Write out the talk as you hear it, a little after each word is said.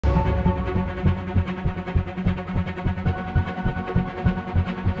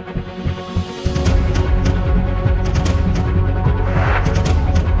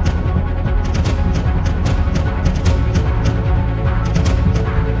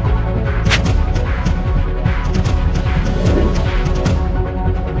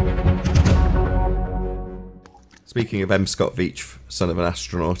speaking of M. Scott Veitch, son of an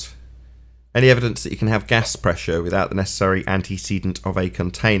astronaut, any evidence that you can have gas pressure without the necessary antecedent of a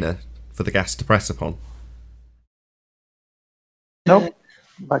container for the gas to press upon? Nope.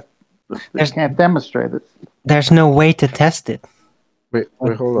 But they can't demonstrate it. There's no way to test it. Wait,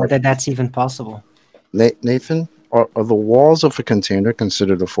 hold Whether on. that's even possible. Nathan, are the walls of a container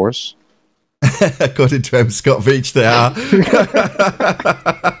considered a force? According to M. Scott Veitch, they are.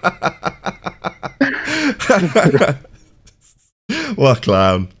 What a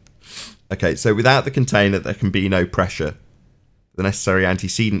clown. Okay, so without the container, there can be no pressure. The necessary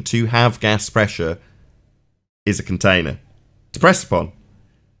antecedent to have gas pressure is a container to press upon.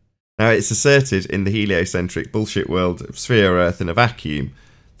 Now, it's asserted in the heliocentric bullshit world of sphere Earth in a vacuum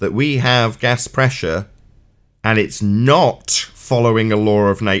that we have gas pressure and it's not following a law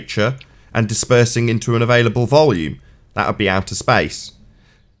of nature and dispersing into an available volume. That would be outer space.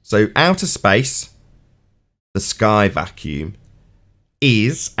 So outer space, the sky vacuum,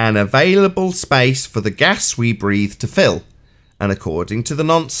 is an available space for the gas we breathe to fill. And according to the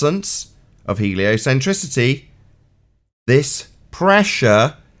nonsense of heliocentricity, this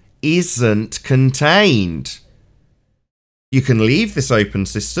pressure isn't contained. You can leave this open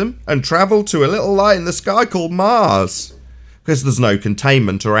system and travel to a little light in the sky called Mars, because there's no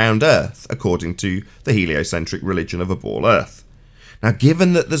containment around Earth, according to the heliocentric religion of a ball Earth. Now,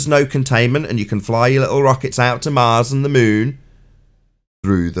 given that there's no containment and you can fly your little rockets out to Mars and the Moon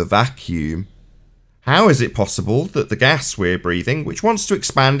through the vacuum, how is it possible that the gas we're breathing, which wants to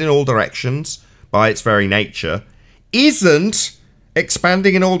expand in all directions by its very nature, isn't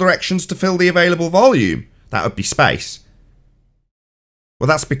expanding in all directions to fill the available volume? That would be space. Well,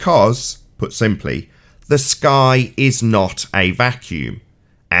 that's because, put simply, the sky is not a vacuum.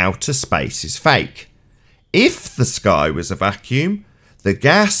 Outer space is fake. If the sky was a vacuum, the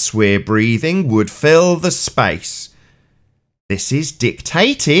gas we're breathing would fill the space. This is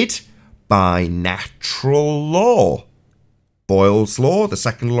dictated by natural law. Boyle's law, the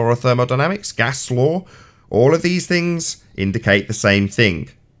second law of thermodynamics, gas law, all of these things indicate the same thing.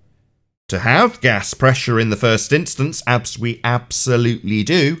 To have gas pressure in the first instance, as we absolutely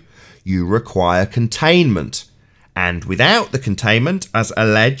do, you require containment. And without the containment, as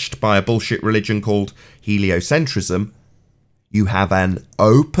alleged by a bullshit religion called heliocentrism, you have an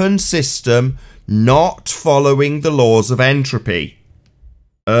open system not following the laws of entropy.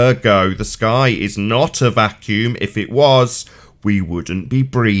 Ergo, the sky is not a vacuum. If it was, we wouldn't be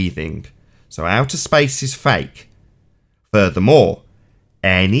breathing. So outer space is fake. Furthermore,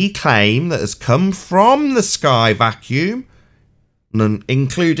 any claim that has come from the sky vacuum,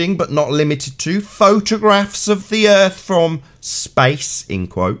 including but not limited to photographs of the Earth from space, in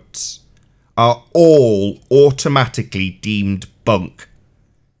quotes, are all automatically deemed bunk.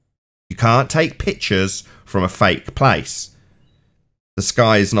 You can't take pictures from a fake place. The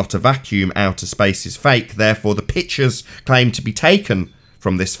sky is not a vacuum, outer space is fake, therefore the pictures claimed to be taken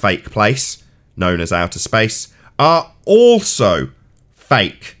from this fake place, known as outer space, are also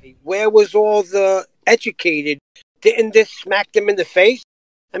fake. Where was all the educated? Didn't this smack them in the face?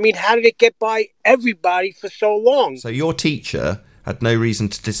 I mean, how did it get by everybody for so long? So your teacher had no reason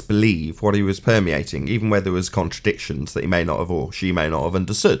to disbelieve what he was permeating, even where there was contradictions that he may not have or she may not have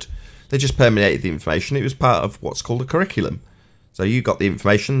understood. They just permeated the information. It was part of what's called a curriculum. So you got the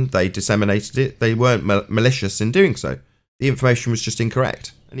information, they disseminated it, they weren't malicious in doing so. The information was just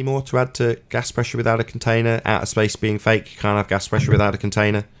incorrect. Any more to add to gas pressure without a container? Outer space being fake, you can't have gas pressure without a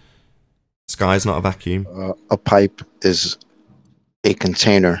container. Sky's not a vacuum. A pipe is a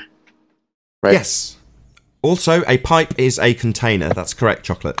container, right? Yes. Also, a pipe is a container. That's correct,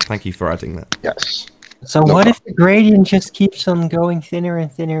 Chocolate. Thank you for adding that. Yes. So what if the gradient just keeps on going thinner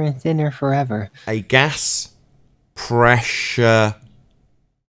and thinner and thinner forever? A gas pressure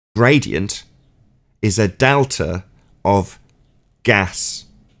gradient is a delta of gas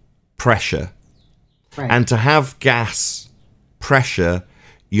pressure. Right. And to have gas pressure,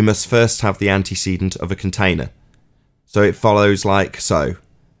 you must first have the antecedent of a container. So it follows like so.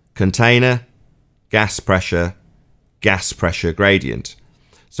 Container, gas pressure gradient.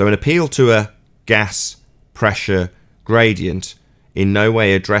 So an appeal to a gas pressure gradient in no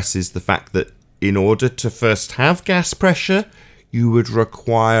way addresses the fact that in order to first have gas pressure, you would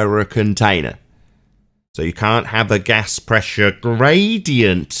require a container. So you can't have a gas pressure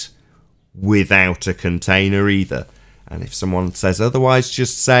gradient without a container either. And if someone says otherwise,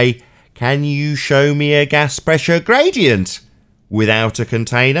 just say, can you show me a gas pressure gradient without a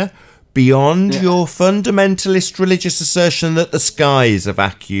container? Beyond your fundamentalist religious assertion that the sky is a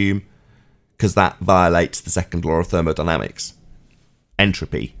vacuum, because that violates the second law of thermodynamics.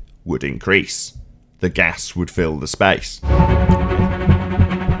 Entropy would increase. the gas would fill the space.